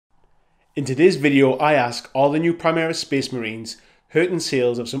In today's video, I ask, are the new Primaris Space Marines hurting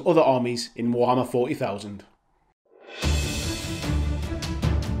sales of some other armies in Warhammer 40,000?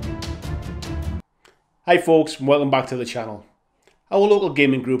 Hi folks, and welcome back to the channel. Our local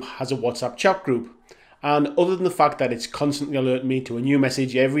gaming group has a WhatsApp chat group, and other than the fact that it's constantly alerting me to a new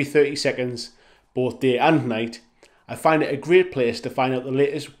message every 30 seconds, both day and night, I find it a great place to find out the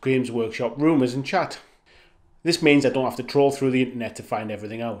latest Games Workshop rumours and chat. This means I don't have to troll through the internet to find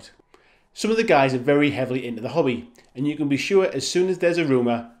everything out. Some of the guys are very heavily into the hobby, and you can be sure as soon as there's a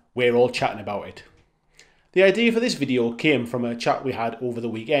rumour, we're all chatting about it. The idea for this video came from a chat we had over the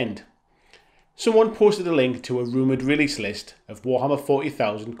weekend. Someone posted a link to a rumoured release list of Warhammer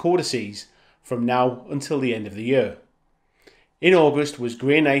 40,000 codices from now until the end of the year. In August was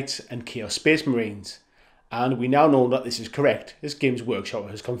Grey Knights and Chaos Space Marines, and we now know that this is correct as Games Workshop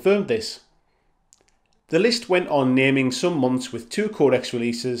has confirmed this. The list went on naming some months with 2 codex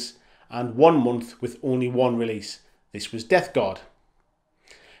releases and 1 month with only 1 release. This was Death Guard.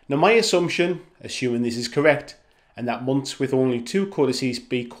 Now my assumption, assuming this is correct, and that months with only 2 codices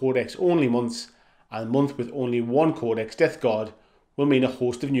be codex only months, and month with only 1 codex Death Guard, will mean a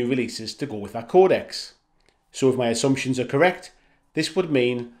host of new releases to go with that codex. So if my assumptions are correct, this would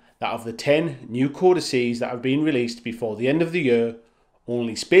mean that of the 10 new codices that have been released before the end of the year,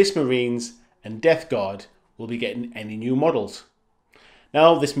 only Space Marines and Death Guard will be getting any new models.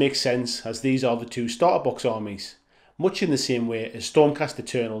 Now this makes sense as these are the 2 starter box armies, much in the same way as Stormcast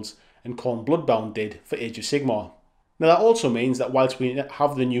Eternals and Khorne Bloodbound did for Age of Sigmar. Now that also means that whilst we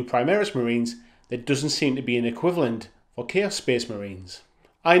have the new Primaris Marines, there doesn't seem to be an equivalent for Chaos Space Marines.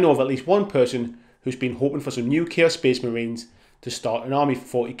 I know of at least one person who's been hoping for some new Chaos Space Marines to start an army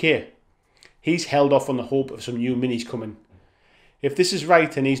for 40k. He's held off on the hope of some new minis coming. If this is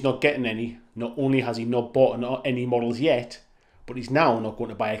right and he's not getting any, not only has he not bought any models yet, but he's now not going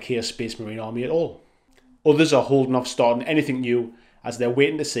to buy a Chaos Space Marine army at all. Others are holding off starting anything new as they're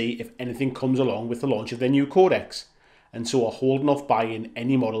waiting to see if anything comes along with the launch of their new codex, and so are holding off buying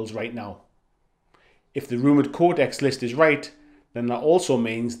any models right now. If the rumoured codex list is right, then that also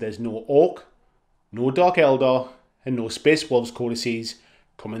means there's no Orc, no Dark Eldar, and no Space Wolves codices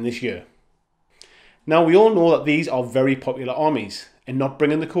coming this year. Now we all know that these are very popular armies, and not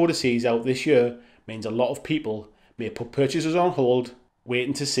bringing the codices out this year means a lot of people may put purchases on hold,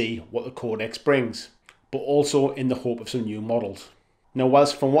 waiting to see what the codex brings, but also in the hope of some new models. Now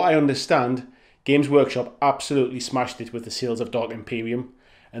whilst from what I understand, Games Workshop absolutely smashed it with the sales of Dark Imperium,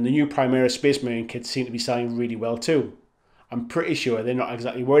 and the new Primaris Space Marine kits seem to be selling really well too. I'm pretty sure they're not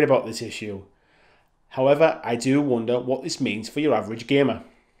exactly worried about this issue. However, I do wonder what this means for your average gamer.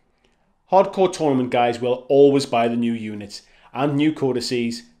 Hardcore tournament guys will always buy the new units and new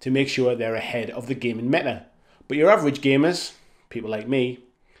codices to make sure they're ahead of the gaming meta. But your average gamers, people like me,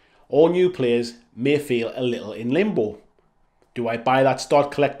 or new players may feel a little in limbo. Do I buy that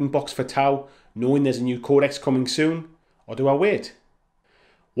start collecting box for Tau knowing there's a new codex coming soon, or do I wait?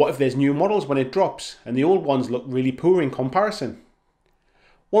 What if there's new models when it drops and the old ones look really poor in comparison?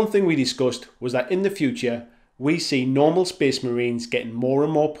 One thing we discussed was that in the future we see normal Space Marines getting more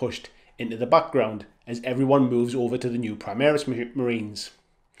and more pushed into the background as everyone moves over to the new Primaris Marines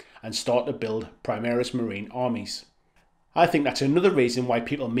and start to build Primaris Marine armies. I think that's another reason why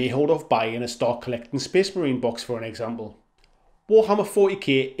people may hold off buying a start collecting Space Marine box for an example. Warhammer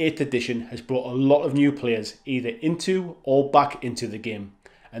 40k 8th edition has brought a lot of new players either into or back into the game,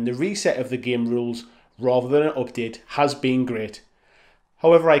 and the reset of the game rules rather than an update has been great.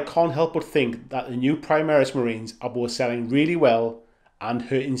 However, I can't help but think that the new Primaris Marines are both selling really well and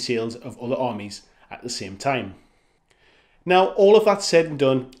hurting sales of other armies at the same time. Now, all of that said and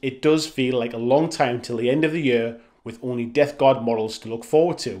done, it does feel like a long time till the end of the year with only Death Guard models to look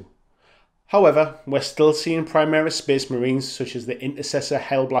forward to. However, we're still seeing Primaris Space Marines such as the Intercessor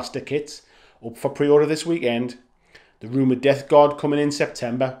Hellblaster kits up for pre-order this weekend, the rumoured Death Guard coming in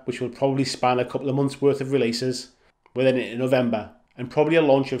September, which will probably span a couple of months worth of releases, within into November, and probably a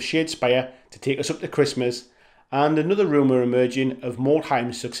launch of Shadespire to take us up to Christmas, and another rumour emerging of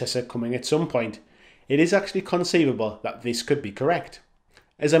Mordheim's successor coming at some point. It is actually conceivable that this could be correct.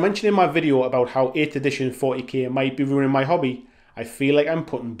 As I mentioned in my video about how 8th edition 40k might be ruining my hobby, I feel like I'm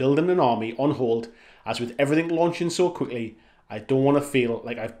putting building an army on hold, as with everything launching so quickly, I don't want to feel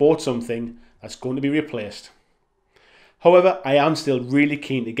like I've bought something that's going to be replaced. However, I am still really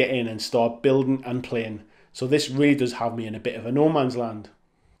keen to get in and start building and playing, so this really does have me in a bit of a no man's land.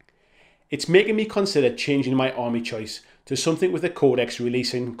 It's making me consider changing my army choice to something with a codex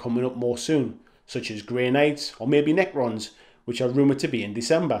releasing coming up more soon, such as Grey Knights or maybe Necrons, which are rumoured to be in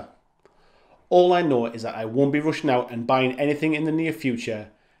December. All I know is that I won't be rushing out and buying anything in the near future,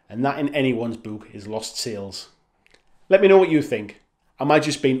 and that in anyone's book is lost sales. Let me know what you think. Am I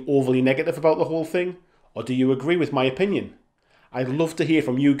just being overly negative about the whole thing, or do you agree with my opinion? I'd love to hear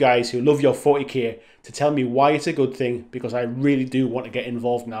from you guys who love your 40k to tell me why it's a good thing, because I really do want to get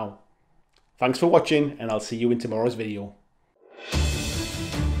involved now. Thanks for watching, and I'll see you in tomorrow's video.